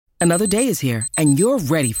Another day is here, and you're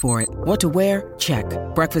ready for it. What to wear? Check.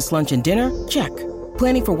 Breakfast, lunch, and dinner? Check.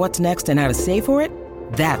 Planning for what's next and how to save for it?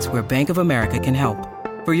 That's where Bank of America can help.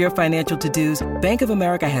 For your financial to-dos, Bank of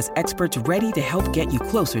America has experts ready to help get you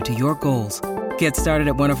closer to your goals. Get started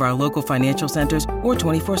at one of our local financial centers or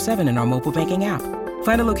 24/7 in our mobile banking app.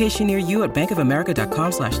 Find a location near you at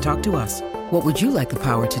bankofamerica.com/talktous. What would you like the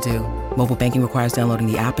power to do? Mobile banking requires downloading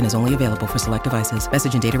the app and is only available for select devices.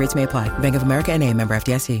 Message and data rates may apply. Bank of America N.A., member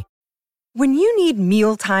FDIC. When you need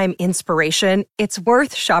mealtime inspiration, it's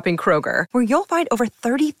worth shopping Kroger, where you'll find over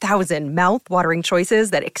 30,000 mouth-watering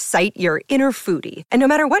choices that excite your inner foodie. And no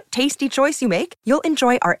matter what tasty choice you make, you'll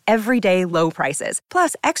enjoy our everyday low prices,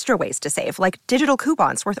 plus extra ways to save, like digital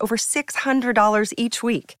coupons worth over $600 each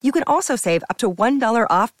week. You can also save up to $1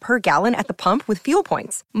 off per gallon at the pump with fuel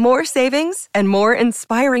points. More savings and more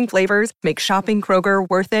inspiring flavors make shopping Kroger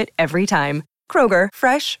worth it every time. Kroger,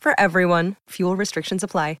 fresh for everyone. Fuel restrictions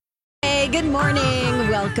apply. Hey, good morning.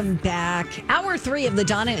 Welcome back. Hour 3 of the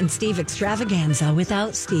Donna and Steve extravaganza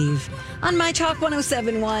without Steve. On My Talk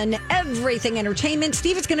 1071, Everything Entertainment.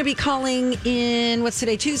 Steve is going to be calling in, what's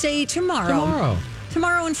today, Tuesday? Tomorrow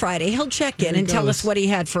and Friday. He'll check in and tell us what he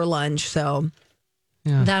had for lunch. So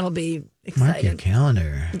that'll be exciting. Mark your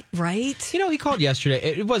calendar. Right? You know, he called yesterday.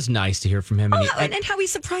 It was nice to hear from him. And how he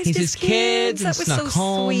surprised his kids. And That was snuck so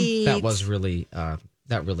home. sweet. That was really...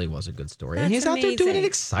 that really was a good story. And That's he's out there doing an amazing.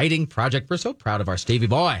 exciting project. We're so proud of our Stevie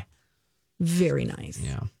boy. Very nice.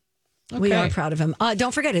 Yeah. We are proud of him.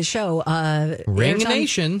 Don't forget his show. Ring airs on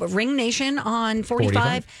Nation. Ring Nation on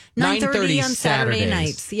 45, 9:30 on Saturday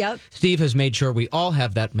nights. Yep. Steve has made sure we all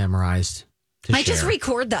have that memorized to I just share.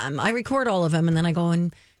 record them. I record all of them, and then I go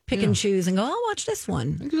and pick and choose and go, I'll watch this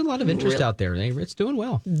one. There's a lot of interest out there. It's doing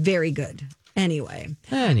well. Very good. Anyway.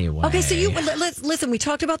 Okay, so let's listen. We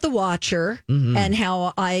talked about The Watcher and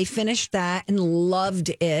how I finished that and loved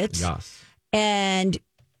it. Yes. And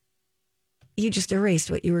you just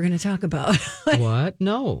erased what you were going to talk about. What?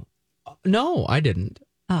 No, I didn't.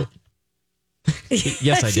 Oh.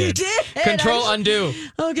 Yes, I did. You did. Control undo.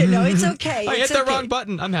 Okay, no, it's okay. I hit the wrong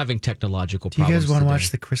button. I'm having technological Do you problems. guys want to today. watch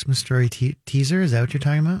the Christmas Story teaser? Is that what you're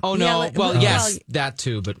talking about? Oh, no. Yeah, Yes, that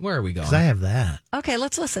too. But where are we going? Because I have that. Okay,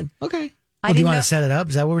 let's listen. Okay. Well, do you want to set it up?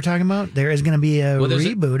 Is that what we're talking about? There is going to be a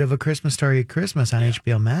reboot of A Christmas Story at Christmas on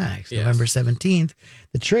HBO Max, November 17th.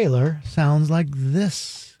 The trailer sounds like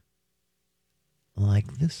this.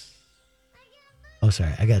 Like this. Oh,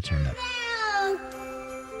 sorry. I got it turned up.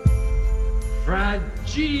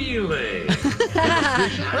 Fragile.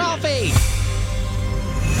 Ralphie!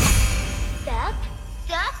 Stop.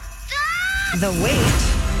 The wait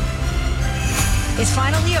is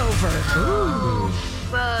finally over. Ooh.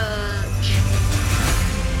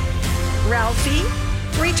 Ralphie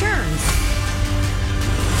returns.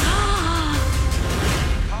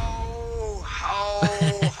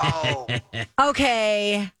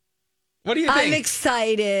 Okay. What do you think? I'm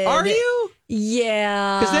excited. Are you?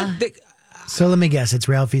 Yeah. So let me guess. It's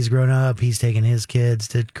Ralphie's grown up. He's taking his kids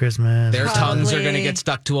to Christmas. Their tongues are going to get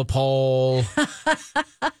stuck to a pole.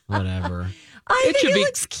 Whatever. I think it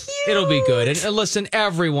looks cute. It'll be good. And listen,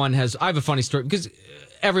 everyone has... I have a funny story because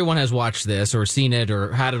everyone has watched this or seen it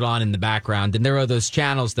or had it on in the background. And there are those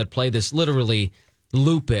channels that play this, literally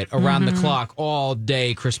loop it around the clock all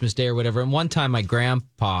day, Christmas Day or whatever. And one time my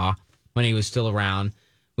grandpa, when he was still around,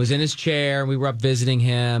 was in his chair. We were up visiting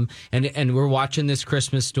him and we're watching this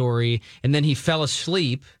Christmas Story. And then he fell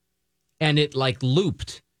asleep and it like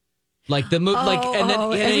looped. Like the movie, and then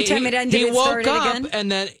every time it ended, he it woke started up, again?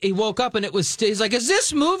 and then he woke up, and it was. He's like, "Is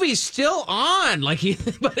this movie still on?" But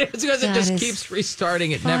it's because it just keeps restarting.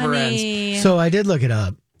 It never ends. So I did look it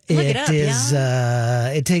up. Look it up, it's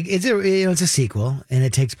a sequel, and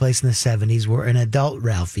it takes place in the 70s, where an adult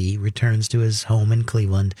Ralphie returns to his home in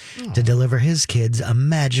Cleveland to deliver his kids a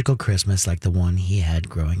magical Christmas like the one he had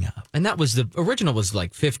growing up. And that was the original was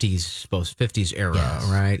like 50s era,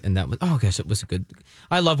 right? And that was I guess it was a good.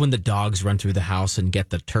 I love when the dogs run through the house and get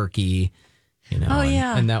the turkey. You know,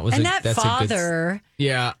 and that was that's father. A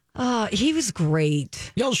good, Oh, he was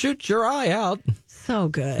great. You'll shoot your eye out. So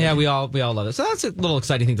good. Yeah, we all love it. So that's a little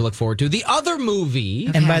exciting thing to look forward to. The other movie,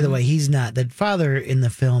 and by the way, he's not the father in the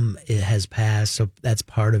film. It has passed, so that's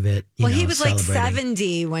part of it. Well, he was like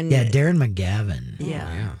 70 when. Yeah, Darren McGavin.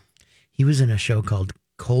 Yeah. He was in a show called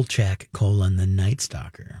Kolchak: The Night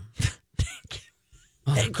Stalker.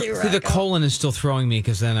 Thank you, See, the Rocco. colon is still throwing me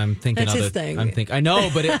because then I'm thinking That's other his thing. I know,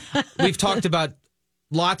 but we've talked about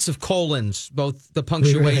lots of colons, both the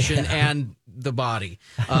punctuation and the body.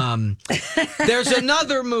 There's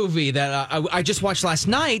another movie that I just watched last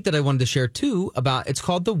night that I wanted to share too about. It's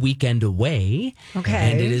called The Weekend Away.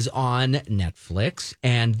 Okay. And it is on Netflix.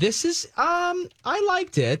 And this is, I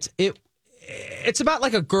liked it. It's about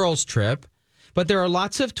like a girls' trip, but there are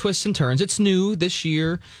lots of twists and turns. It's new this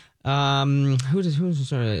year. Who's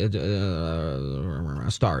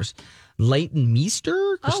stars? Leighton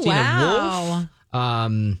Meester, Christina Wolf.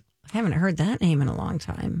 I haven't heard that name in a long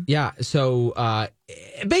time. Yeah. So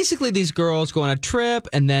basically, these girls go on a trip,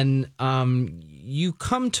 and then you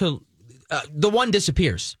come to the one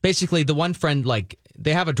disappears. Basically, the one friend, like,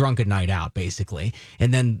 they have a drunken night out, basically,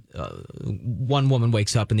 and then one woman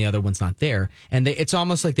wakes up and the other one's not there, and it's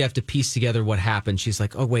almost like they have to piece together what happened. She's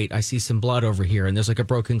like, "Oh wait, I see some blood over here, and there's like a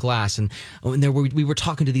broken glass, and we were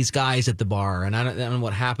talking to these guys at the bar, and I don't know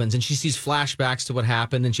what happens." And she sees flashbacks to what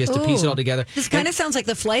happened, and she has to piece it all together. This kind of sounds like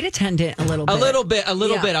The Flight Attendant a little bit. A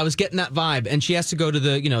little bit. I was getting that vibe, and she has to go to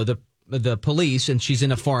the police, and she's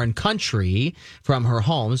in a foreign country from her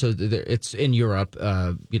home, so it's in Europe,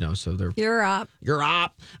 so they're Europe,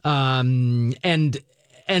 and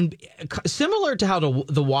similar to how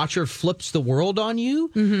the Watcher flips the world on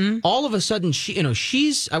you, all of a sudden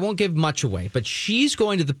she's I won't give much away, but she's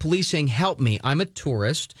going to the police saying, "Help me, I'm a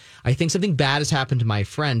tourist. I think something bad has happened to my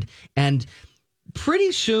friend," and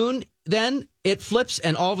pretty soon then it flips,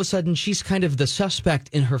 and all of a sudden she's kind of the suspect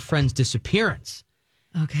in her friend's disappearance.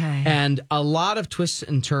 Okay. And a lot of twists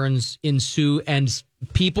and turns ensue, and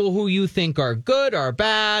people who you think are good are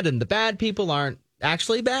bad, and the bad people aren't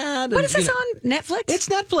actually bad. What is this on Netflix? It's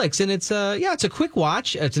Netflix, and it's a quick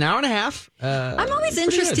watch. It's an hour and a half. I'm always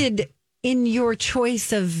interested in your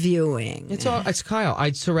choice of viewing. It's Kyle.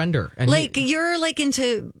 I'd surrender. And you're like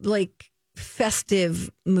into like festive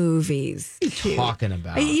movies. What are you talking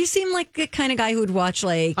about? You seem like the kind of guy who'd watch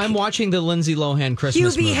like I'm watching the Lindsay Lohan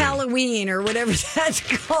Christmas movie. Halloween or whatever that's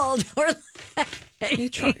called. Or no, I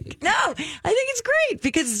think it's great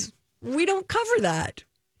because we don't cover that.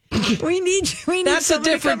 We need. That's a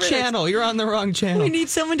different channel. You're on the wrong channel. We need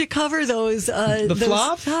someone to cover those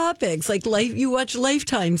topics. Like you watch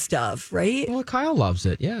Lifetime stuff, right? Well, Kyle loves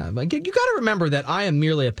it. Yeah, but you got to remember that I am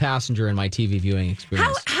merely a passenger in my TV viewing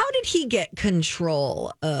experience. How did he get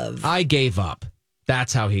control of? I gave up.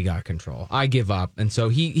 That's how he got control. I give up, and so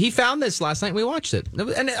he found this last night. And we watched it,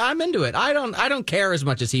 and I'm into it. I don't care as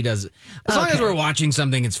much as he does. As long as we're watching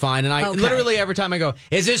something, it's fine. And I literally every time I go,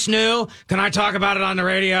 "Is this new? Can I talk about it on the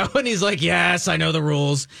radio?" And he's like, "Yes, I know the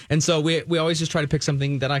rules." And so we always just try to pick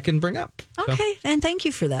something that I can bring up. Okay, and thank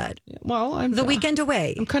you for that. Well, The Weekend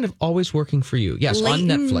Away. I'm kind of always working for you. Yes, Leighton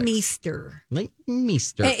on Netflix. Meester. Leighton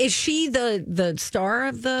Meester. Is she the star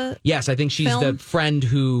of the? Yes, I think she's film? the friend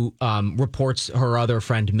who reports her other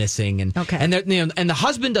friend missing, and and the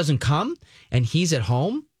husband doesn't come, and he's at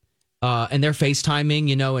home, and they're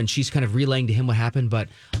FaceTiming, and she's kind of relaying to him what happened, but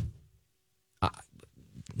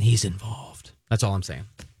he's involved. That's all I'm saying.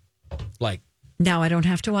 Like. Now I don't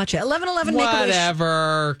have to watch it. 11:11 Make-A-Wish.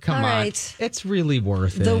 Whatever. Come on. Right. It's really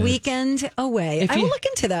worth it. The Weekend Away. I will look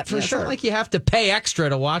into that for sure. It's not like you have to pay extra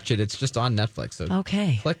to watch it. It's just on Netflix. So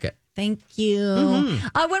click it. Thank you.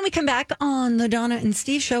 When we come back on the Donna and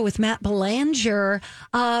Steve show with Matt Belanger,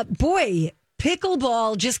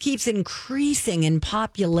 pickleball just keeps increasing in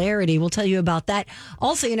popularity. We'll tell you about that.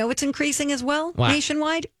 Also, it's increasing as well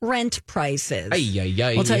nationwide? Rent prices.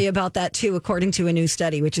 We'll tell you about that too, according to a new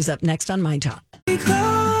study, which is up next on My Talk.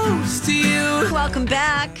 Close to you. Welcome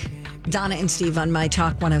back. Donna and Steve on My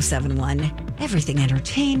Talk 107.1. Everything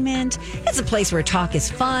Entertainment. It's a place where talk is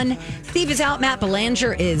fun. Steve is out. Matt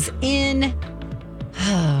Belanger is in.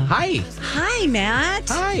 Hi. Hi, Matt.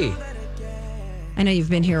 Hi. I know you've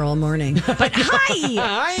been here all morning, but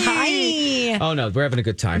hi. Hi. Oh, no, we're having a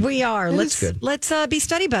good time. We are. Let's be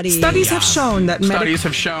study buddies. Studies have shown that the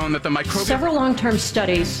microbial... Several long-term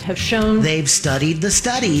studies have shown... They've studied the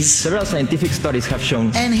studies. Several scientific studies have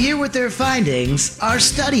shown... And here with their findings are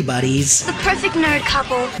study buddies. The perfect nerd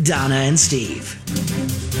couple. Donna and Steve.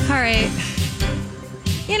 All right.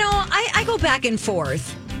 I go back and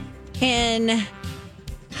forth. And...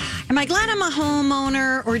 Am I glad I'm a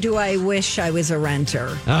homeowner, or do I wish I was a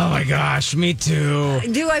renter? Oh, my gosh, me too.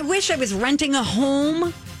 Do I wish I was renting a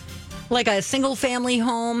home, like a single-family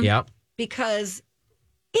home? Yep. Because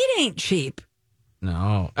it ain't cheap.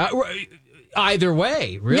 No. Either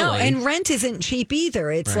way, really. No, and rent isn't cheap either.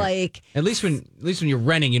 It's like... At least when you're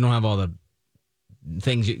renting, you don't have all the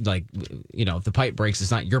things if the pipe breaks,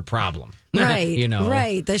 it's not your problem. Right.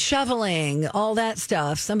 Right. The shoveling, all that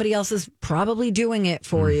stuff. Somebody else is probably doing it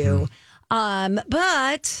for you.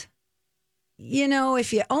 But,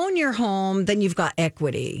 if you own your home, then you've got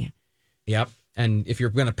equity. Yep. And if you're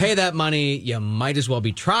going to pay that money, you might as well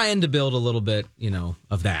be trying to build a little bit,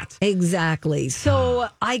 of that. Exactly. So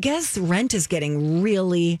I guess rent is getting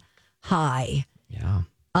really high. Yeah.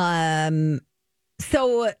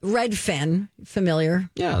 So Redfin, familiar?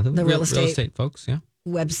 Yeah, the real estate folks, yeah.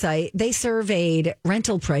 Website, they surveyed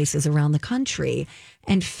rental prices around the country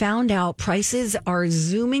and found out prices are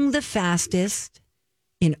zooming the fastest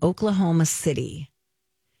in Oklahoma City.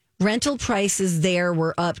 Rental prices there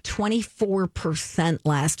were up 24%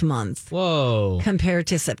 last month. Whoa. Compared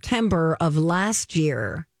to September of last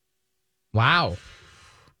year. Wow.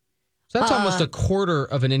 So that's almost a quarter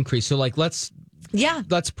of an increase. So let's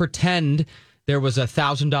pretend there was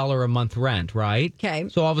 $1,000 a month rent, right? Okay.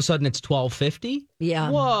 So all of a sudden it's $1,250?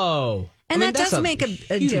 Yeah. Whoa. And that does make a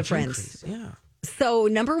difference. Increase. Yeah. So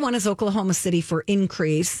number one is Oklahoma City for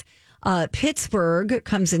increase. Pittsburgh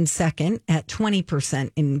comes in second at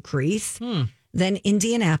 20% increase. Then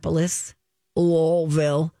Indianapolis,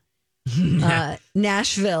 Louisville,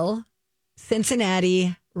 Nashville,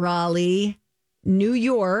 Cincinnati, Raleigh, New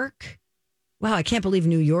York. Wow, I can't believe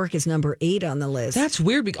New York is number 8 on the list. That's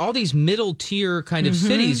weird. Because all these middle tier kind of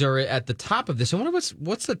cities are at the top of this. I wonder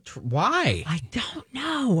why? I don't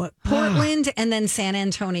know. Portland and then San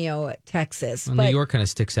Antonio, Texas. Well, New York kind of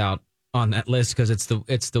sticks out on that list because it's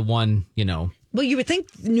the one, Well, you would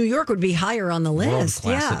think New York would be higher on the list.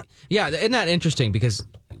 Yeah. Yeah. Isn't that interesting? Because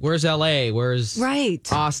where's LA? Where's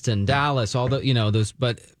Austin, Dallas, all the, those,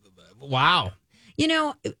 but wow.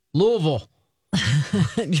 Louisville.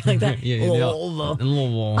 like that. Louisville.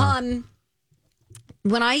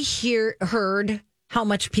 When I heard how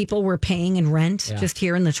much people were paying in rent just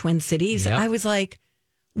here in the Twin Cities, I was like,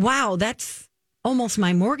 wow, that's almost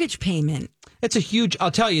my mortgage payment.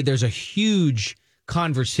 I'll tell you, there's a huge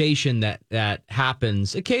conversation that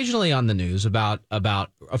happens occasionally on the news about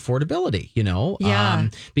affordability,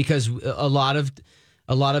 because a lot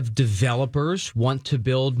of developers want to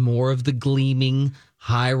build more of the gleaming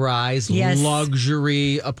high-rise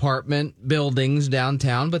luxury apartment buildings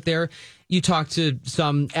downtown, but you talk to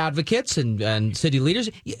some advocates and city leaders,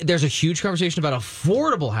 there's a huge conversation about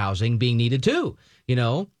affordable housing being needed too,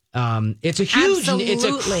 It's a huge, it's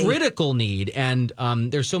a critical need, and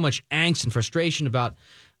there's so much angst and frustration about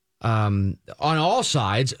on all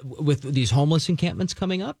sides with these homeless encampments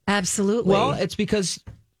coming up. Absolutely. Well, it's because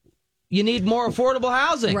you need more affordable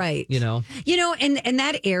housing, right? In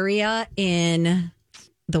that area in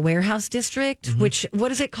the Warehouse District, which what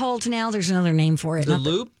is it called now? There's another name for it. The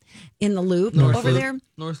Loop. In the Loop North over Loop. there.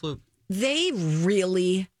 North Loop. They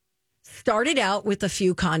really started out with a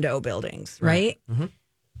few condo buildings, right? Mm-hmm.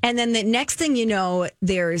 And then the next thing you know,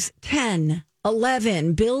 there's 10,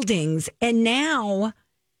 11 buildings. And now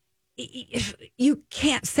you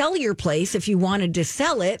can't sell your place if you wanted to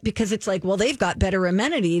sell it because it's like, well, they've got better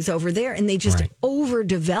amenities over there and they just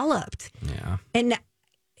overdeveloped. Yeah. And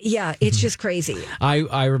yeah, it's just crazy.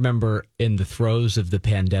 I remember in the throes of the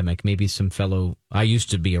pandemic, I used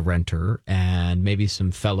to be a renter, and maybe some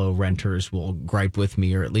fellow renters will gripe with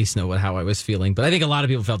me or at least know how I was feeling. But I think a lot of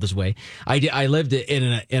people felt this way. I lived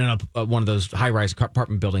in one of those high-rise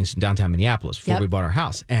apartment buildings in downtown Minneapolis before we bought our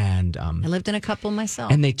house. And I lived in a couple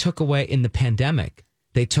myself. And they took away, in the pandemic,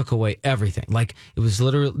 they took away everything. Like, it was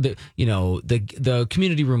literally, the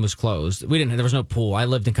community room was closed. There was no pool. I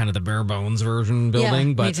lived in kind of the bare bones version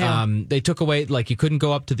building, but they took away, like, you couldn't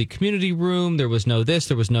go up to the community room. There was no this,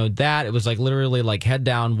 there was no that. It was like literally like head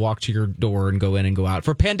down, walk to your door and go in and go out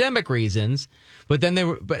for pandemic reasons. But then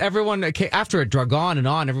everyone, after it drug on and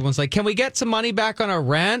on, everyone's like, can we get some money back on our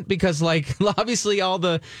rent? Because, like, obviously all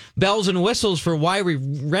the bells and whistles for why we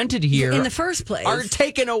rented here in the first place are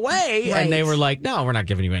taken away. Right. And they were like, no, we're not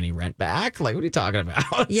giving you any rent back. Like, what are you talking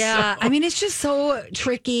about? Yeah. I mean, it's just so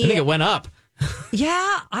tricky. I think it went up.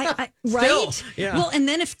 Yeah. I right. Still, yeah. Well, and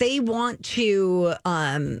then if they want to,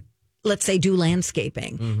 let's say, do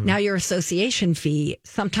landscaping, now your association fee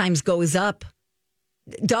sometimes goes up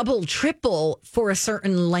double, triple for a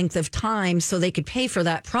certain length of time so they could pay for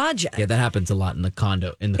that project. Yeah, that happens a lot in the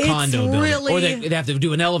condo building. Really, or they have to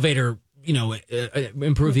do an elevator,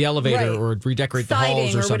 improve the elevator or redecorate the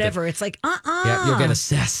halls or something. whatever. It's like, Yeah, you'll get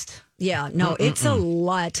assessed. Yeah, no, it's a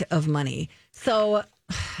lot of money. So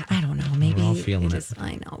I don't know. Maybe we're all feeling it.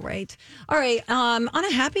 I know, right? All right. On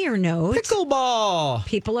a happier note, pickleball.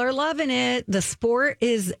 People are loving it. The sport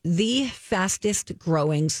is the fastest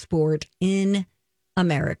growing sport in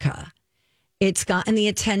America. It's gotten the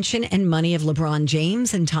attention and money of LeBron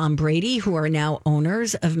James and Tom Brady, who are now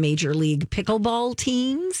owners of Major League Pickleball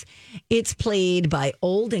teams. It's played by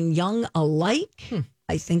old and young alike.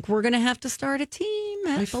 I think we're going to have to start a team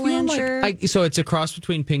at Belanger. So it's a cross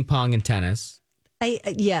between ping pong and tennis.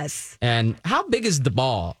 Yes. And how big is the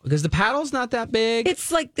ball? Because the paddle's not that big.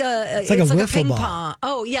 It's like it's like a wiffle ping ball. pong.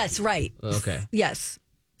 Oh, yes, right. Okay. Yes.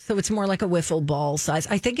 So it's more like a wiffle ball size.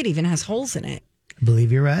 I think it even has holes in it. I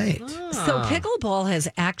believe you're right. So pickleball has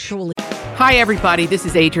actually... Hi, everybody. This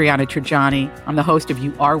is Adriana Trajani. I'm the host of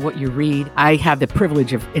You Are What You Read. I have the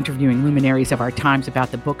privilege of interviewing luminaries of our times about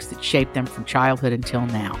the books that shaped them from childhood until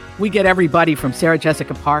now. We get everybody from Sarah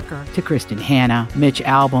Jessica Parker to Kristen Hanna, Mitch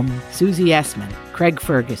Albom, Susie Essman, Craig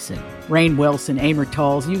Ferguson, Rainn Wilson, Amor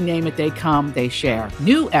Tolls, you name it, they come, they share.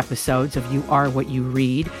 New episodes of You Are What You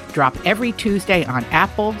Read drop every Tuesday on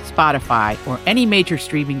Apple, Spotify, or any major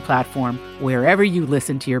streaming platform wherever you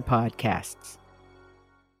listen to your podcasts.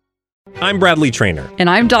 I'm Bradley Trainer. And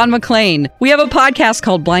I'm Don McClain. We have a podcast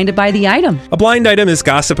called Blinded by the Item. A blind item is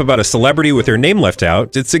gossip about a celebrity with their name left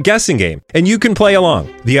out. It's a guessing game, and you can play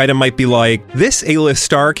along. The item might be like, this A-list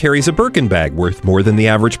star carries a Birkin bag worth more than the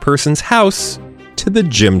average person's house to the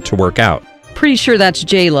gym to work out. Pretty sure that's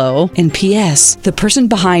J-Lo. And P.S. the person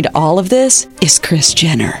behind all of this is Kris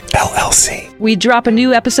Jenner, LLC. We drop a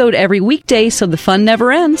new episode every weekday so the fun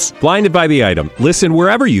never ends. Blinded by the Item. Listen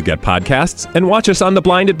wherever you get podcasts and watch us on the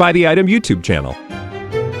Blinded by the Item YouTube channel.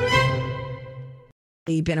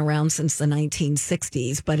 Been around since the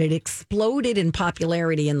 1960s, but it exploded in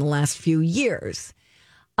popularity in the last few years.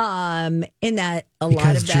 In that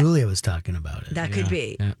lot of that, Julia was talking about it. That could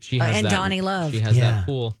be. Yeah. She has and that, Donnie Love. She has that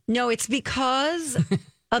pool. No, it's because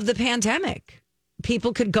of the pandemic.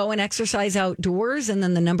 People could go and exercise outdoors, and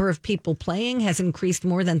then the number of people playing has increased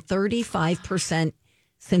more than 35%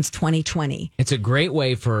 since 2020. It's a great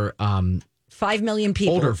way for 5 million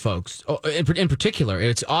people. Older folks, in particular.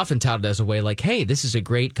 It's often touted as a way like, hey, this is a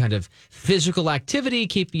great kind of physical activity.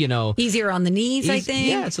 Keep, easier on the knees, I think.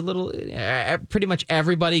 Yeah, it's a little, pretty much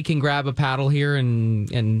everybody can grab a paddle here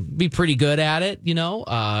and be pretty good at it,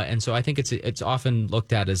 and so I think it's often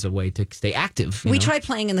looked at as a way to stay active. We tried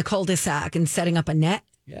playing in the cul-de-sac and setting up a net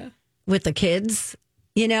with the kids,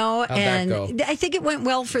 How'd and that go? I think it went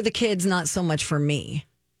well for the kids, not so much for me.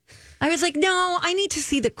 I was like, no, I need to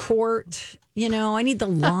see the court. I need the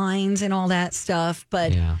lines and all that stuff.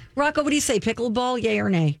 But Rocco, what do you say? Pickleball, yay or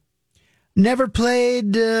nay? Never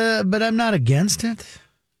played, but I'm not against it.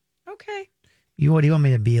 Okay. What do you want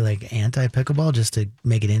me to be, like anti-pickleball just to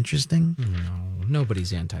make it interesting? No,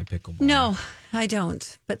 nobody's anti-pickleball. No, I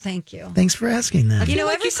don't. But thank you. Thanks for asking that. You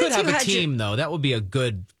could have a team, though. That would be a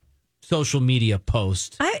good social media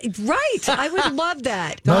post. I would love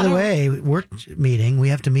that. By the way, work meeting, we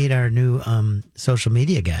have to meet our new social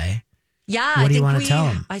media guy. Yeah. What do you want to tell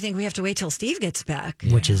him? I think we have to wait till Steve gets back.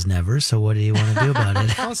 Which is never. So what do you want to do about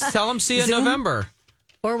it? Tell him see you in November.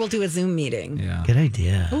 Or we'll do a Zoom meeting. Yeah. Good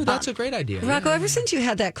idea. Oh, that's a great idea. Rocco, ever since you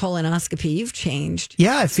had that colonoscopy, you've changed.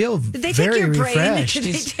 Yeah, I feel Did they very take your refreshed. brain?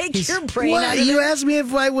 Did they take your brain Well, out of you it? asked me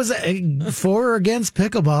if I was for or against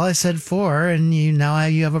pickleball. I said for, and you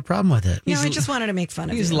have a problem with it. No, I just wanted to make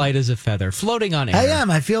fun of you. He's light as a feather, floating on air. I am.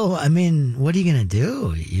 What are you going to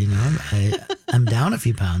do? I'm down a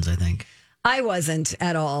few pounds, I think. I wasn't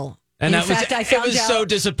at all. And in fact, I found out, so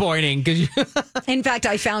disappointing. In fact,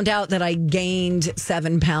 I found out that I gained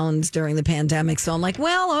 7 pounds during the pandemic. So I'm like,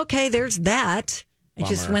 well, okay, there's that. I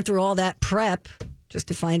just went through all that prep just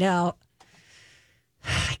to find out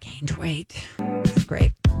I gained weight. It's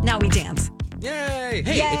great. Now we dance. Yay!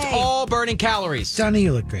 Hey, it's all burning calories. Johnny,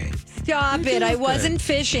 you look great. Stop it. I wasn't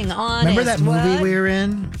fishing, honest. Remember that movie What? we were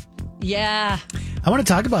in? Yeah. I want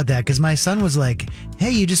to talk about that because my son was like, hey,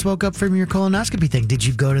 you just woke up from your colonoscopy thing. Did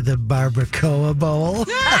you go to the Barbacoa Bowl? All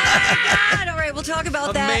right, we'll talk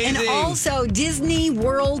about that. And also, Disney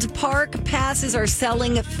World Park passes are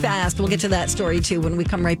selling fast. We'll get to that story, too, when we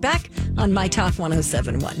come right back on My Talk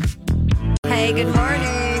 107.1. Hey, good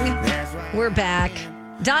morning. We're back.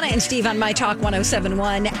 Donna and Steve on My Talk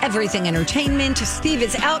 107.1, Everything Entertainment. Steve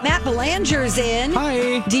is out. Matt Belanger's in.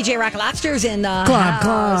 Hi. DJ Rock Lobster's in the Clomp,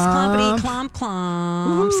 house. clomp.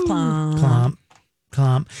 Clompity, clomp.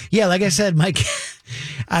 Clomp. Yeah, like I said, my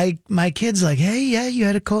kid's like, hey, yeah, you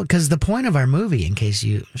had a cold. Because the point of our movie, in case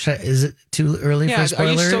is it too early for a spoiler?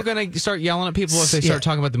 Are you still going to start yelling at people if they start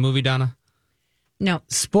talking about the movie, Donna? No.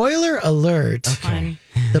 Spoiler alert. Okay.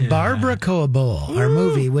 The Barbacoa Bowl, our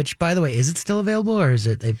movie, which, by the way, is it still available or is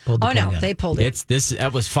it they pulled the plug on it? They pulled it.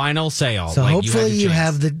 That was final sale. So hopefully you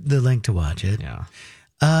have the link to watch it. Yeah.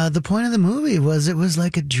 The point of the movie was it was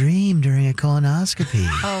like a dream during a colonoscopy.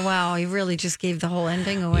 Oh, wow. You really just gave the whole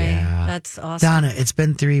ending away. Yeah. That's awesome. Donna, it's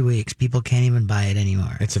been 3 weeks. People can't even buy it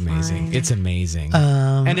anymore. It's amazing. Fine. It's amazing.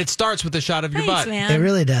 And it starts with a shot of your butt. Man. It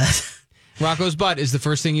really does. Rocco's butt is the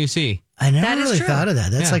first thing you see. I never really thought of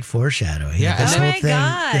that. That's like foreshadowing. Yeah. This whole thing,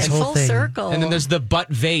 God. this whole Full thing. circle. And then there's the butt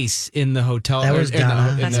vase in the hotel. That was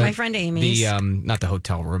Donna. That's my friend Amy's. Not the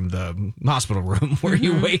hotel room, the hospital room where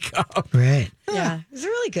you wake up. Right. Yeah, it's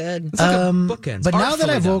really good. It's like a bookends. But now that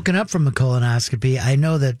I've woken up from the colonoscopy, I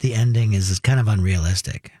know that the ending is kind of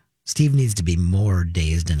unrealistic. Steve needs to be more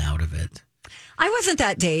dazed and out of it. I wasn't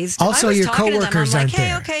that dazed. Also, I was your talking to them. coworkers I'm aren't like, hey,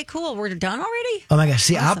 there. okay, cool. We're done already? Oh my gosh,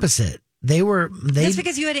 the opposite. That's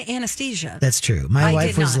because you had anesthesia. That's true. My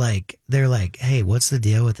wife was like, they're like, hey, what's the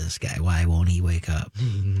deal with this guy? Why won't he wake up?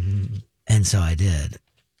 And so I did.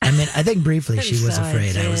 I mean, I think briefly she was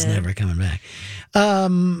afraid I was never coming back.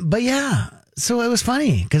 But yeah, so it was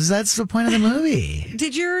funny because that's the point of the movie.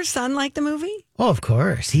 Did your son like the movie? Oh, of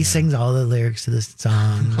course. He sings all the lyrics to this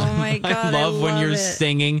song. Oh my God. I love when you're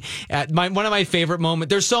singing. One of my favorite moments,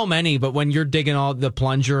 there's so many, but when you're digging all the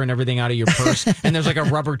plunger and everything out of your purse, and there's like a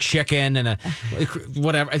rubber chicken and a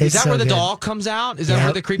whatever. Is that where the doll comes out? Is that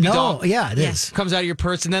where the creepy doll? Yeah, it is. Comes out of your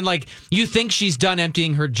purse, and then like you think she's done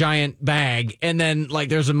emptying her giant bag, and then like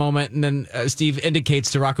there's a moment, and then Steve indicates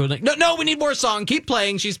to Rocco, like, no, we need more song. Keep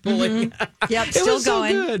playing. She's pulling. Mm-hmm. Yep, it still was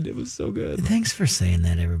going. So good. It was so good. Thanks for saying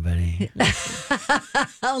that, everybody.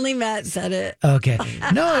 Only Matt said it. Okay.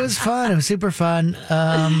 No, it was fun. It was super fun.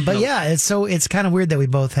 But yeah, it's kind of weird that we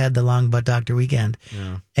both had the long butt doctor weekend.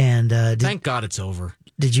 Yeah. And thank God it's over.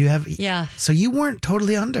 Did you have? Yeah. So you weren't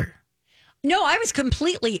totally under. No, I was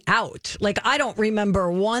completely out. Like, I don't remember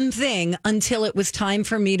one thing until it was time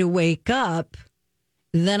for me to wake up.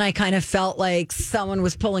 Then I kind of felt like someone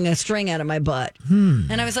was pulling a string out of my butt.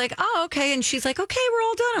 And I was like, oh, okay. And she's like, okay, we're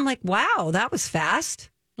all done. I'm like, wow, that was fast.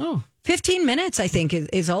 Oh. 15 minutes, I think,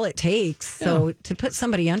 is all it takes. So to put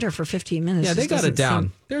somebody under for 15 minutes. Yeah, they got it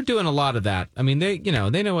down. They're doing a lot of that. I mean, they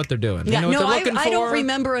know what they're doing. They Yeah, know what no, they're looking for. I don't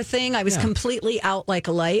remember a thing. I was completely out like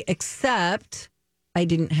a light, except I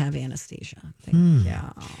didn't have anesthesia.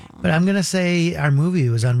 Yeah. But I'm going to say our movie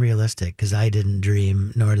was unrealistic because I didn't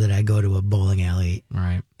dream, nor did I go to a bowling alley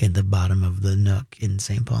in the bottom of the Nook in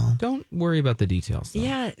St. Paul. Don't worry about the details, though.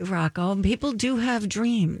 Yeah, Rocco, people do have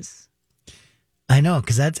dreams. I know,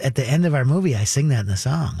 because that's at the end of our movie. I sing that in the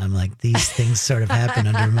song. I'm like, these things sort of happen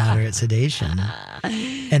under moderate sedation.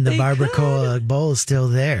 And the barbacoa bowl is still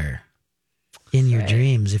there in your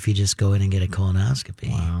dreams if you just go in and get a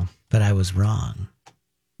colonoscopy. Wow. But I was wrong.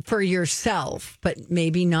 For yourself, but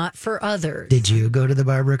maybe not for others. Did you go to the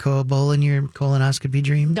barbacoa bowl in your colonoscopy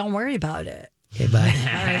dream? Don't worry about it. Okay, bye.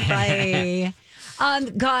 All right,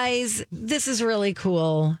 bye. Guys, this is really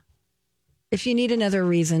cool. If you need another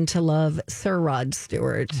reason to love Sir Rod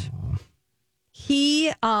Stewart,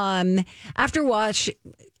 he, after watching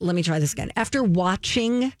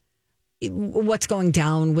what's going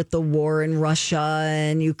down with the war in Russia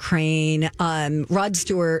and Ukraine, Rod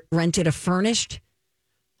Stewart rented a furnished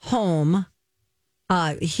home.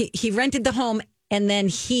 He rented the home and then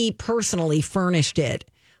he personally furnished it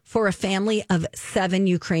for a family of 7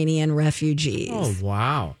 Ukrainian refugees. Oh,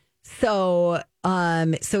 wow. So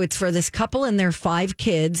it's for this couple and their 5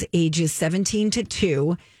 kids, ages 17 to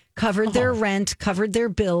 2, covered their rent, covered their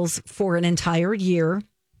bills for an entire year.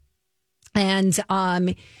 And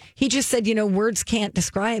he just said, words can't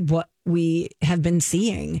describe what we have been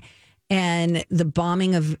seeing. And the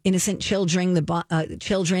bombing of innocent children,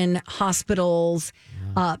 children, hospitals,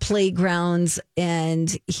 playgrounds,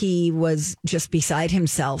 and he was just beside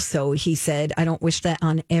himself. So he said, I don't wish that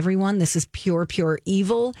on everyone. This is pure, pure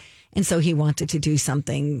evil. And so he wanted to do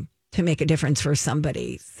something to make a difference for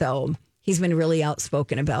somebody. So he's been really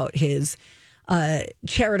outspoken about his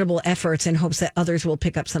charitable efforts in hopes that others will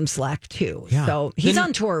pick up some slack too. Yeah. So he's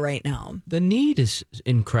on tour right now. The need is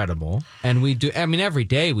incredible. And we do, every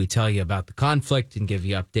day we tell you about the conflict and give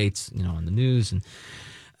you updates, on the news and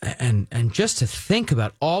just to think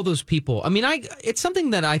about all those people. It's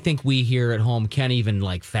something that I think we here at home can't even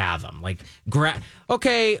fathom. Grab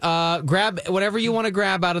whatever you want to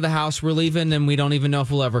grab out of the house. We're leaving and we don't even know if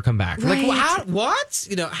we'll ever come back. Right. What?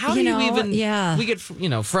 How do you even, we get,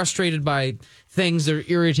 frustrated by things that are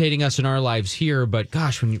irritating us in our lives here. But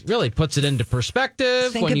gosh, when it really puts it into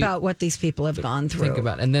perspective. Think about what these people have gone through.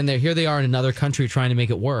 And then here they are in another country trying to make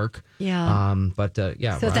it work. Yeah.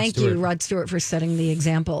 So thank you, Rod Stewart, for setting the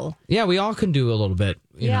example. Yeah, we all can do a little bit,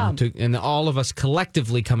 and all of us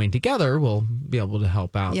collectively coming together will be able to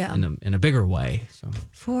help out in a bigger way. So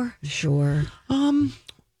for sure.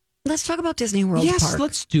 Let's talk about Disney World. Yes, Park.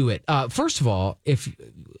 let's do it. First of all,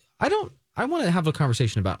 I I want to have a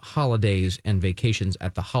conversation about holidays and vacations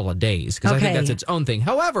at the holidays because I think that's its own thing.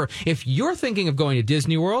 However, if you're thinking of going to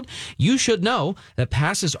Disney World, you should know that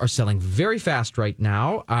passes are selling very fast right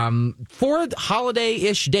now for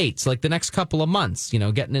holiday-ish dates, like the next couple of months,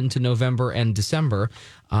 getting into November and December.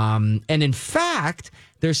 And in fact,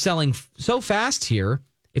 they're selling so fast here.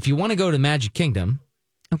 If you want to go to Magic Kingdom,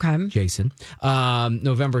 okay, Jason,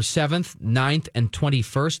 November 7th, 9th, and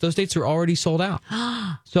 21st, those dates are already sold out.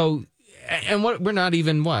 So, and we're not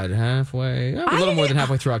even, halfway? A little more than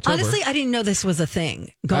halfway through October. Honestly, I didn't know this was a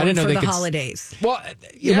thing going for the holidays. Well,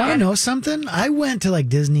 you want to know something? I went to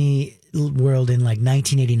Disney World in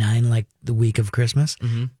 1989, the week of Christmas.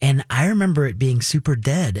 Mm-hmm. And I remember it being super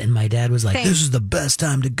dead. And my dad was like, this is the best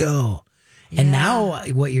time to go. And now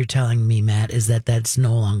what you're telling me, Matt, is that that's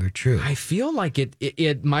no longer true. I feel like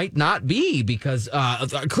it might not be because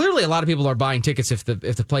clearly a lot of people are buying tickets if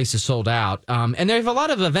the place is sold out. And they have a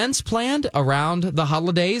lot of events planned around the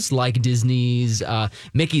holidays, like Disney's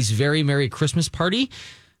Mickey's Very Merry Christmas Party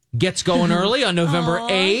gets going early on November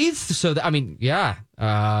 8th. So,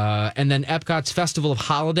 and then Epcot's Festival of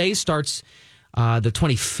Holidays starts the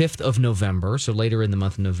 25th of November, so later in the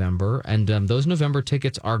month of November. And those November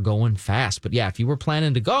tickets are going fast. But yeah, if you were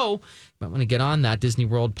planning to go, you might want to get on that Disney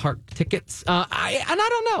World park tickets. I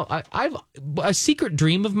don't know. I've a secret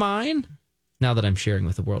dream of mine. Now that I'm sharing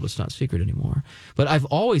with the world, it's not secret anymore. But I've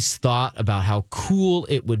always thought about how cool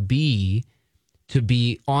it would be to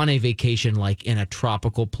be on a vacation, like in a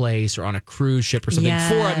tropical place or on a cruise ship or something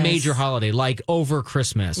for a major holiday, like over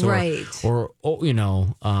Christmas or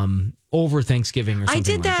over Thanksgiving or something. I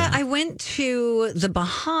did that. Like that. I went to the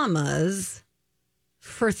Bahamas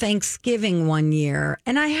for Thanksgiving one year,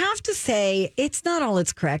 and I have to say, it's not all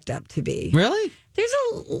it's cracked up to be. Really? There's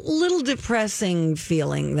a little depressing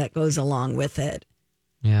feeling that goes along with it.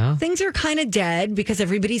 Yeah. Things are kind of dead because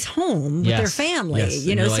everybody's home with their family.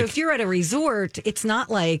 Yes. So if you're at a resort, it's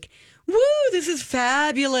not like, woo, this is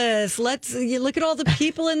fabulous. You look at all the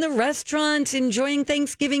people in the restaurant enjoying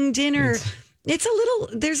Thanksgiving dinner.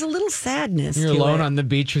 There's a little sadness. You're alone on the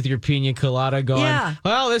beach with your pina colada going,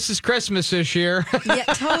 well, this is Christmas this year. Yeah,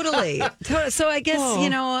 totally. So I guess,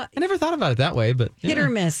 I never thought about it that way, but hit or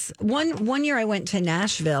miss. One year I went to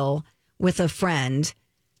Nashville with a friend,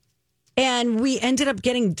 and we ended up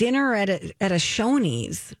getting dinner at a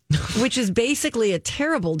Shoney's, which is basically a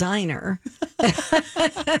terrible diner.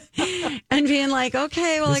 And being like,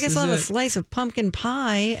 okay, well, I guess I'll have a slice of pumpkin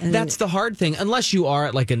pie. And that's the hard thing. Unless you are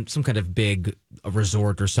at some kind of big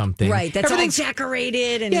resort or something. Right. That's all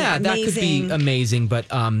decorated and amazing. That could be amazing. But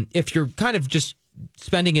if you're kind of just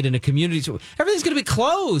spending it in a community, so everything's going to be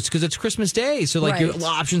closed because it's Christmas Day. So your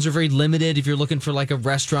options are very limited if you're looking for a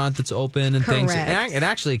restaurant that's open and things. It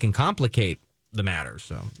actually can complicate the matter.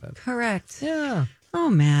 So correct. Yeah. Oh,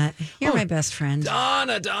 Matt, you're my best friend.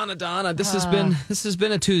 Donna. This has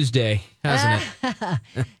been a Tuesday, hasn't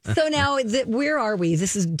it? So now, where are we?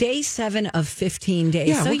 This is day 7 of 15 days.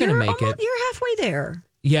 Yeah, so we're going to make it. You're halfway there.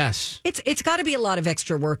 Yes. It's got to be a lot of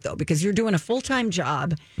extra work, though, because you're doing a full-time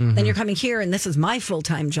job. Then you're coming here, and this is my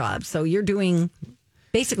full-time job. So you're doing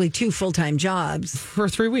basically 2 full-time jobs. For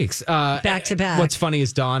 3 weeks. Back to back. What's funny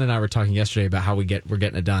is Dawn and I were talking yesterday about how we're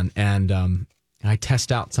getting it done. And I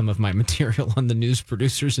test out some of my material on the news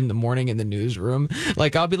producers in the morning in the newsroom.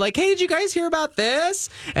 I'll be like, hey, did you guys hear about this?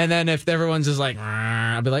 And then if everyone's just like,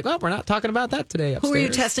 I'll be like, well, we're not talking about that today upstairs. Who are you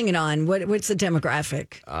testing it on? What's the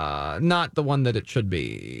demographic? Not the one that it should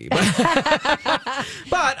be. But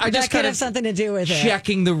I just kind of have something to do with it.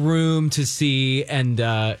 Checking the room to see. And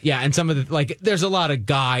and some of the, there's a lot of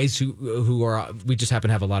guys who are, we just happen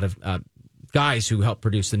to have a lot of guys who help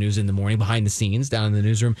produce the news in the morning behind the scenes down in the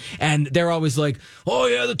newsroom, and they're always like, oh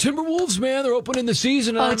yeah, the Timberwolves, man, they're opening the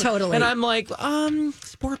season. Totally. And I'm like,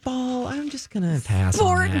 sport ball, I'm just gonna pass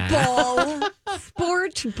sport on that.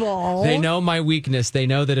 Sport ball. They know my weakness. They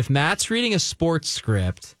know that if Matt's reading a sports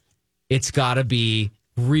script, it's gotta be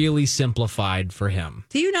really simplified for him.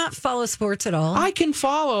 Do you not follow sports at all? I can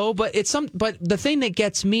follow, but but the thing that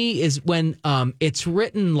gets me is when it's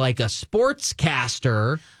written like a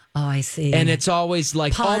sportscaster. Oh, I see. And it's always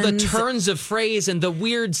like puns. All the turns of phrase and the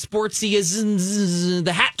weird sportsy,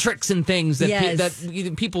 the hat tricks and things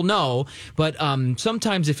that people know. But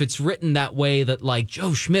sometimes if it's written that way that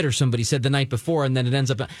Joe Schmidt or somebody said the night before and then it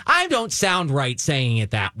ends up, I don't sound right saying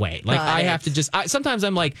it that way. I have to sometimes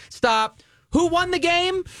I'm like, stop. Who won the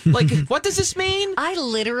game? What does this mean? I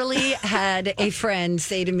literally had a friend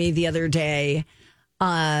say to me the other day,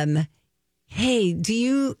 hey, do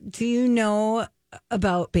you know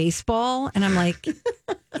about baseball? And I'm like,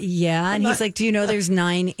 yeah. And he's like, do you know there's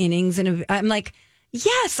 9 innings? I'm like,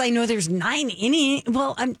 yes, I know there's 9 innings.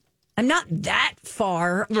 Well, I'm not that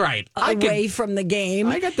far right away from the game.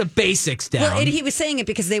 I got the basics down. Well, he was saying it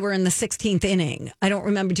because they were in the 16th inning. I don't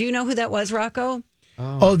remember. Do you know who that was, Rocco?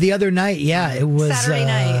 Oh, the other night, yeah. It was Saturday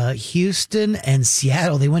night. Houston and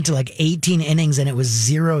Seattle. They went to like 18 innings and it was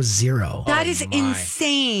 0-0. That is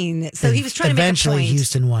insane. So he was trying to make a point. Eventually,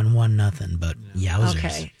 Houston won 1-0, but yowzers.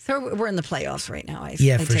 Okay. So we're in the playoffs right now. I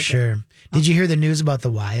for sure. Did you hear the news about the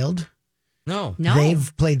Wild? No.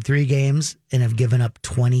 They've played 3 games and have given up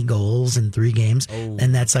 20 goals in 3 games. Oh.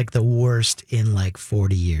 And that's like the worst in like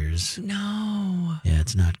 40 years. No. Yeah,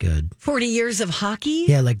 it's not good. 40 years of hockey?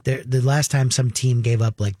 Yeah, like the last time some team gave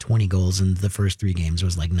up like 20 goals in the first 3 games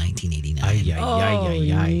was like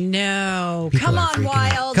 1989. No. People Come are on, freaking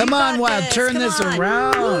Wild. out. Come You on, got Wild. this. Turn Come this on.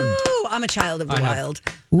 around. Woo. I'm a child of the Wild.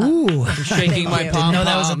 Ooh. I'm shaking my Didn't know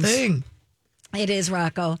that was a pom-poms. thing. It is,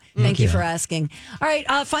 Rocco. Thank you for asking. All right,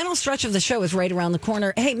 final stretch of the show is right around the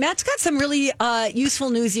corner. Hey, Matt's got some really useful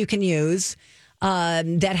news you can use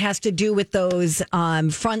that has to do with those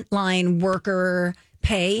frontline worker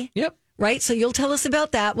pay. Yep. Right? So you'll tell us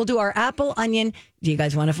about that. We'll do our apple onion. Do you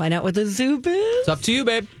guys want to find out what the soup is? It's up to you,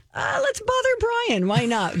 babe. Let's bother Brian. Why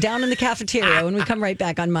not? Down in the cafeteria when we come right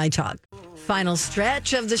back on My Talk. Final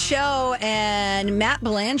stretch of the show, and Matt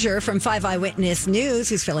Belanger from 5 Eyewitness News,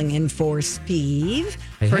 who's filling in for Steve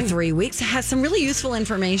for 3 weeks, has some really useful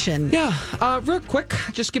information. Yeah, real quick,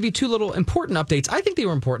 just give you 2 little important updates. I think they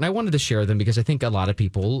were important. I wanted to share them because I think a lot of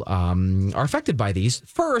people are affected by these.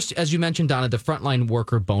 First, as you mentioned, Donna, the Frontline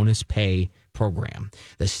Worker Bonus Pay Program.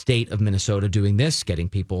 The state of Minnesota doing this, getting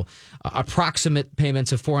people approximate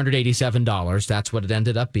payments of $487. That's what it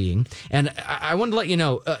ended up being. And I wanted to let you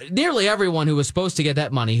know, nearly everyone who was supposed to get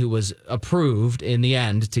that money, who was approved in the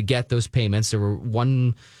end to get those payments, there were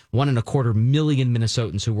 1.25 million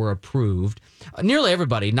Minnesotans who were approved. Nearly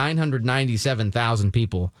everybody, 997,000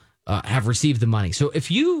 people, have received the money. So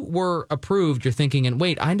if you were approved, you're thinking, and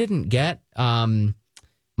wait, I didn't get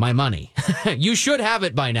my money. You should have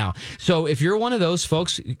it by now. So if you're one of those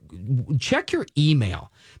folks, check your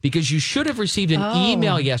email, because you should have received an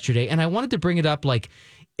email yesterday. And I wanted to bring it up, like,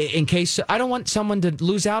 in case I don't want someone to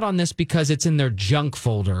lose out on this because it's in their junk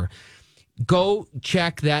folder. Go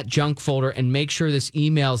check that junk folder and make sure this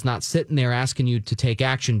email is not sitting there asking you to take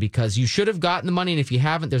action, because you should have gotten the money. And if you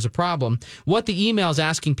haven't, there's a problem. What the email is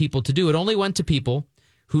asking people to do, it only went to people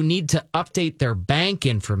who need to update their bank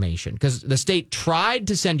information, because the state tried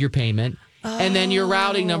to send your payment and then your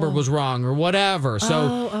routing number was wrong or whatever.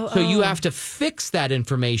 So you have to fix that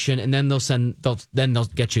information, and then they'll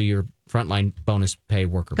get you your Frontline Bonus Pay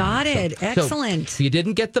Worker. Got money. it. Excellent. So if you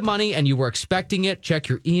didn't get the money and you were expecting it, check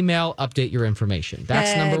your email, update your information.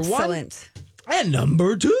 That's number 1. Excellent. And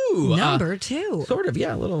number 2. Number 2. Sort of,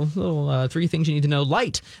 yeah. Little 3 things you need to know.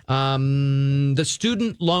 Light. The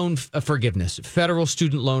student loan forgiveness, federal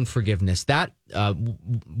student loan forgiveness. That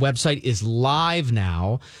website is live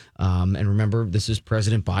now. And remember, this is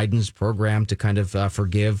President Biden's program to kind of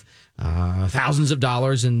forgive thousands of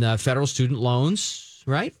dollars in federal student loans.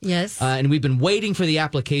 Right? Yes. And we've been waiting for the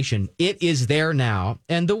application. It is there now.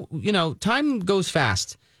 And time goes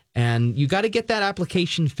fast. And you got to get that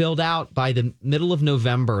application filled out by the middle of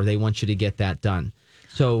November. They want you to get that done.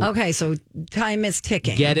 So time is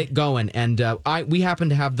ticking. Get it going. And we happen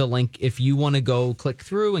to have the link if you want to go click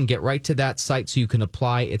through and get right to that site so you can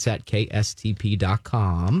apply. It's at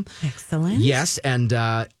kstp.com. Excellent. Yes.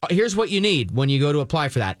 And here's what you need when you go to apply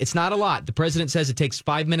for that. It's not a lot. The president says it takes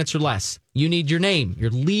 5 minutes or less. You need your name, your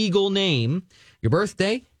legal name, your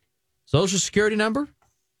birthday, social security number,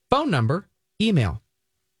 phone number, email.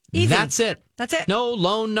 Easy. That's it. That's it. No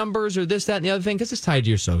loan numbers or this, that, and the other thing, because it's tied to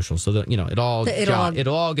your social. So that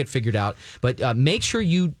it'll all get figured out. But make sure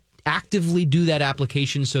you actively do that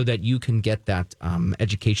application so that you can get that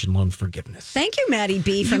education loan forgiveness. Thank you, Maddie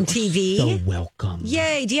B from TV. So welcome.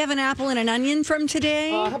 Yay. Do you have an apple and an onion from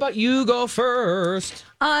today? How about you go first?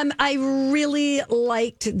 I really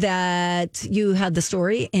liked that you had the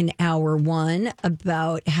story in hour 1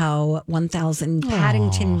 about how 1,000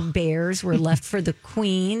 Paddington bears were left for the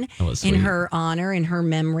Queen in her honor, in her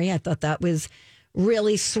memory. I thought that was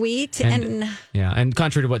really sweet. And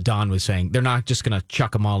contrary to what Don was saying, they're not just going to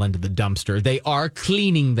chuck them all into the dumpster. They are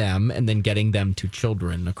cleaning them and then getting them to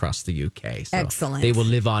children across the UK. So excellent. They will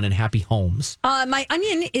live on in happy homes. My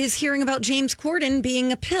onion is hearing about James Corden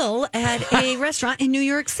being a pill at a restaurant in New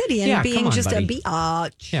York City and being just buddy. A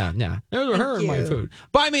biatch. Yeah. There's her in my food.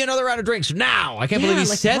 Buy me another round of drinks now. I can't believe he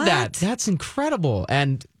said that. That's incredible.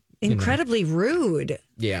 And incredibly rude.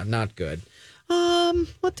 Yeah, not good.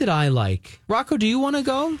 What did I like? Rocco, do you want to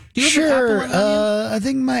go? Do you have sure. an apple I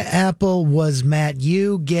think my apple was, Matt,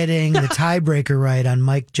 you getting the tiebreaker right on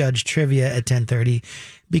Mike Judge trivia at 10:30.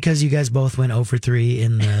 because you guys both went 0 for 3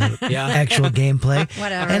 in the actual gameplay.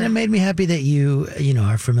 Whatever. And it made me happy that you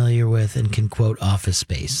are familiar with and can quote Office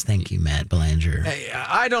Space. Thank you, Matt Belanger.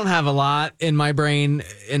 I don't have a lot in my brain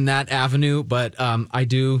in that avenue, but I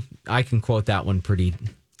can quote that one pretty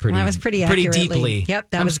that was pretty deeply. Yep,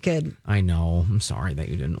 that was good. I know. I'm sorry that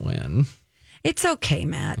you didn't win. It's okay,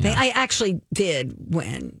 Matt. Yeah. I actually did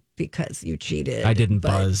win because you cheated. I didn't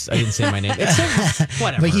buzz. I didn't say my name.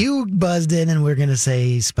 Whatever. But you buzzed in and we're going to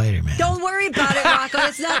say Spider-Man. Don't worry about it, Rocco.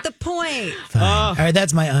 That's not the point. Fine. All right,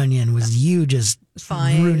 that's my onion. Was you just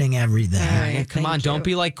ruining everything. All right, come on, don't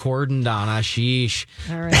be like Corden, Donna. Sheesh.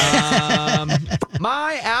 All right.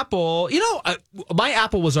 My Apple, my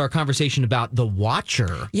Apple was our conversation about The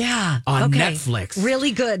Watcher. Yeah. On Netflix.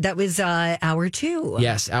 Really good. That was hour 2.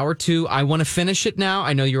 Yes, hour 2. I want to finish it now.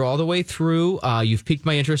 I know you're all the way through. You've piqued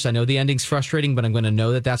my interest. I know the ending's frustrating, but I'm going to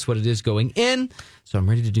know that that's what it is going in. So I'm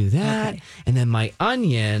ready to do that. Okay. And then my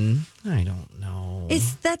onion, I don't know.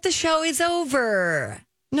 Is that the show is over?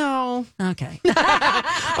 No. Okay.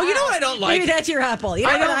 Oh, you know what I don't like? Maybe that's your Apple. You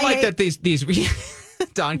know I don't like hate? that these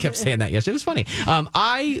Don kept saying that yesterday. It was funny.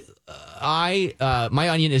 My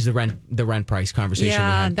onion is the rent price conversation we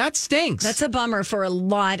had. That stinks. That's a bummer for a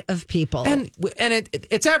lot of people. And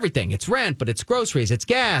it's everything. It's rent, but it's groceries, it's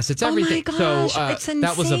gas, it's everything. Oh my gosh, so it's insane.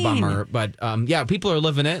 that was a bummer. But people are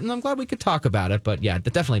living it, and I'm glad we could talk about it. But yeah,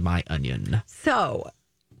 definitely my onion. So,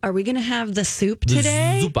 are we going to have the soup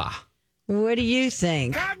today? Zupa. What do you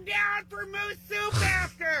think? Come down for moose soup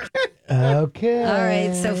after. Okay. All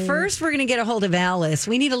right. So first, we're going to get a hold of Alice.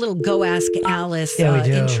 We need a little Go Ask Alice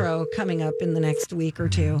intro coming up in the next week or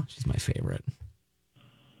two. She's my favorite.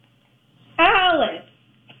 Alice.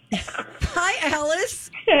 Hi, Alice.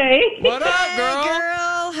 Hey. What up, girl? Hey,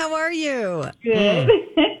 girl. How are you? Good.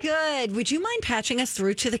 Good. Would you mind patching us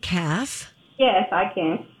through to the calf? Yes, I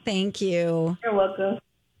can. Thank you. You're welcome.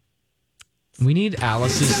 We need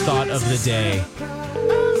Alice's thought of the day.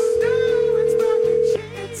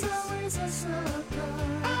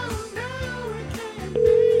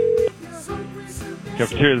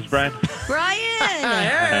 Cafeteria, this is Brian. Brian!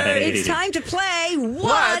 Hey. It's time to play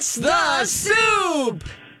What's the Soup?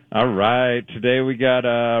 All right. Today we got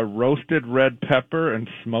roasted red pepper and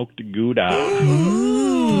smoked Gouda.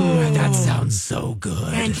 Ooh, that sounds so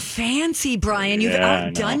good. And fancy, Brian. You've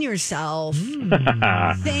outdone yourself.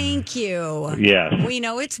 Thank you. Yes. We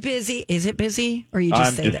know it's busy. Is it busy? Or you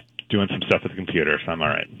just say that? Doing some stuff with the computer, so I'm all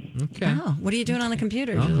right. Okay. Oh, what are you doing on the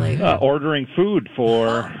computer? Ordering food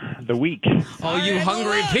for the week. Oh, you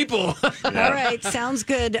hungry people. All right. Sounds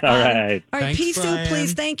good. All right. All right. Thanks, Pea soup, Brian.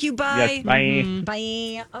 please. Thank you. Bye. Yes, bye. Mm-hmm.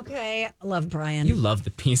 Bye. Okay. I love Brian. You love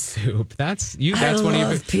the pea soup. That's you. I That's one of your.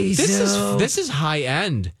 love pea soup. This is high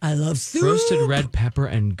end. I love soup. Roasted red pepper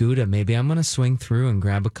and Gouda. Maybe I'm gonna swing through and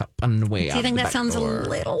grab a cup on the way out. Do you think the that back sounds door. a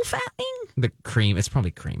little fattening? The cream. It's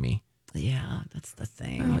probably creamy. Yeah, that's the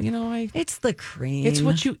thing. Well, it's the cream. It's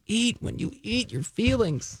what you eat when you eat your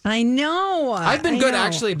feelings. I know. I've been good.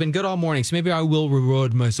 Actually, I've been good all morning. So maybe I will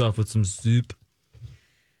reward myself with some soup.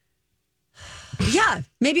 Yeah,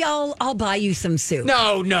 maybe I'll buy you some soup.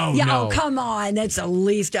 No. Oh, come on. That's the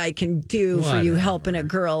least I can do for you helping a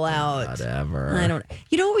girl out. Whatever. I don't.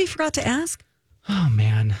 You know what we forgot to ask? Oh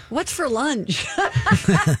man, what's for lunch?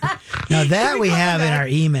 Now that we have in our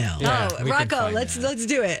email. Yeah, Rocco, let's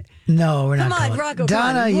do it. No, we're Come not. on, Rocco.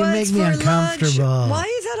 Donna, you make me uncomfortable. Lunch? Why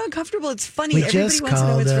is that uncomfortable? It's funny. We Everybody just wants to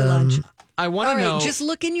know what's for lunch. I want to know. Just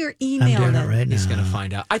look in your I'm email. doing then. it right now. He's gonna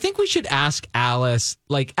find out. I think we should ask Alice.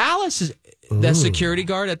 Like Alice is the security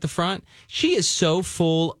guard at the front. She is so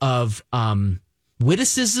full of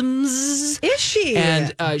witticisms. Is she?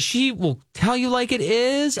 And she will tell you like it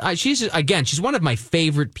is. She's one of my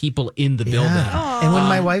favorite people in the building. And when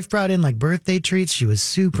my wife brought in like birthday treats, she was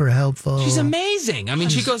super helpful. She's amazing. I mean,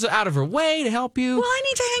 she goes out of her way to help you. Well, I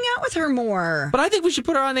need to hang out with her more. But I think we should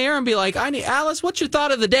put her on the air and be like, Alice, what's your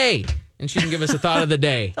thought of the day? And she can give us a thought of the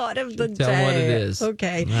day. Thought of the Tell day. what it is.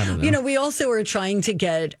 Okay. I don't know. We also are trying to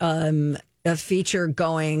get a feature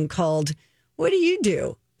going called "What Do You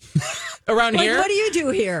Do?" Around here? What do you do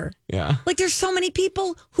here? Yeah. Like, there's so many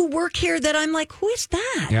people who work here that I'm like, who is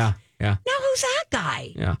that? Yeah. Now, who's that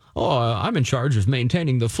guy? Yeah. Oh, I'm in charge of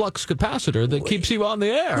maintaining the flux capacitor that keeps you on the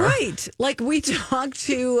air. Right. Like, we talked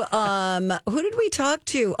to, who did we talk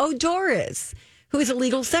to? Oh, Doris, who is a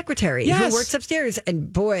legal secretary who works upstairs.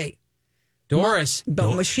 And boy, Doris.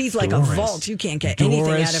 She's like a vault. You can't get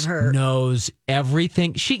anything out of her. Knows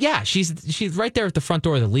everything. She's right there at the front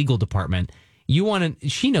door of the legal department.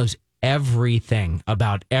 She knows everything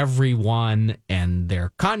about everyone and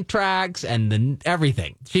their contracts and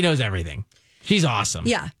everything. She knows everything. She's awesome.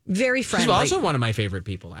 Yeah, very friendly. She's also one of my favorite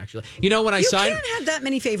people, actually. You know, when I signed... You can't have that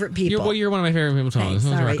many favorite people. You're one of my favorite people, Tom. Thanks.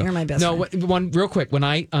 All right, you're my best friend. One real quick. When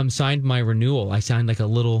I signed my renewal, I signed like a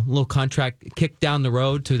little contract, kicked down the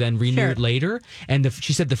road to then renew it later. And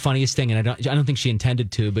she said the funniest thing, and I don't think she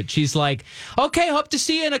intended to, but she's like, "Okay, hope to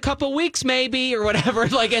see you in a couple weeks, maybe," or whatever,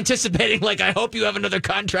 like anticipating, like, "I hope you have another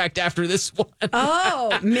contract after this one."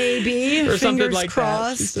 Oh, maybe. or something Fingers like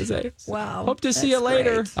crossed. that. She says, "Hey, wow. Hope to see you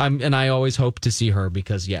later." Great. And I always hope to see her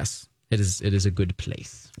because, yes, it is a good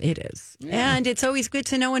place. It is. Yeah. And it's always good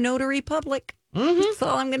to know a notary public. That's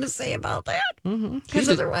all I'm going to say about that. Because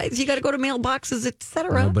otherwise, you got to go to mailboxes,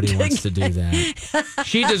 etc. Nobody wants to do that.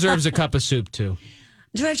 She deserves a cup of soup, too.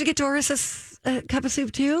 Do I have to get Doris a cup of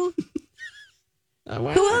soup, too? Who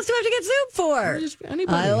else do I have to get soup for?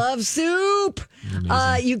 Anybody. I love soup.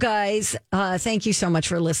 You guys, thank you so much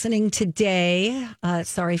for listening today.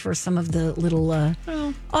 Sorry for some of the little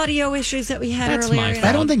audio issues that we had earlier. My fault.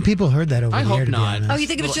 I don't think people heard that over I here. hope not. Oh, you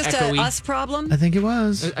think it was just a us problem? I think it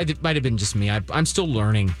was. It might have been just me. I'm still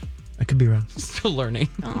learning. I could be wrong. Still learning.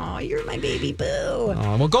 Oh, you're my baby boo.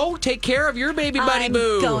 Oh, well, go take care of your baby buddy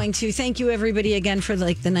boo. I'm going to. Thank you, everybody, again, for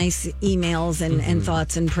the nice emails and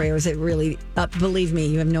thoughts and prayers. It really, believe me,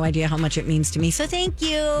 you have no idea how much it means to me. So thank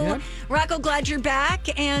you. Yep. Rocco, glad you're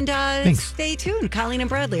back. And stay tuned. Colleen and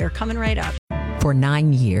Bradley are coming right up. For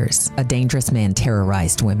 9 years, a dangerous man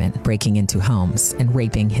terrorized women, breaking into homes and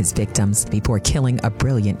raping his victims before killing a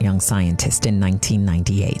brilliant young scientist in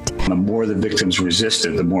 1998. The more the victims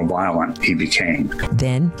resisted, the more violent he became.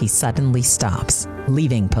 Then he suddenly stops,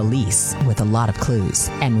 leaving police with a lot of clues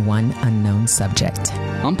and one unknown subject.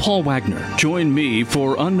 I'm Paul Wagner. Join me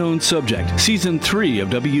for Unknown Subject, Season 3 of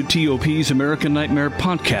WTOP's American Nightmare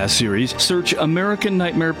podcast series. Search American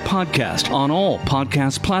Nightmare Podcast on all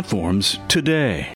podcast platforms today.